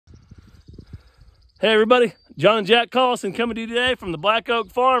Hey everybody, John and Jack Collison coming to you today from the Black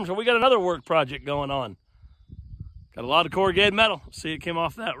Oak Farms, where we got another work project going on. Got a lot of corrugated metal. See, it came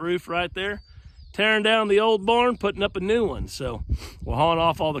off that roof right there. Tearing down the old barn, putting up a new one. So we're hauling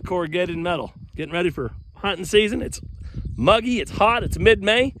off all the corrugated metal. Getting ready for hunting season. It's muggy, it's hot, it's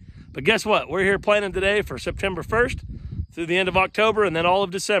mid-May. But guess what? We're here planning today for September 1st through the end of October and then all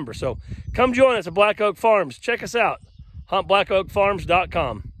of December. So come join us at Black Oak Farms. Check us out,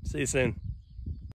 huntblackoakfarms.com. See you soon.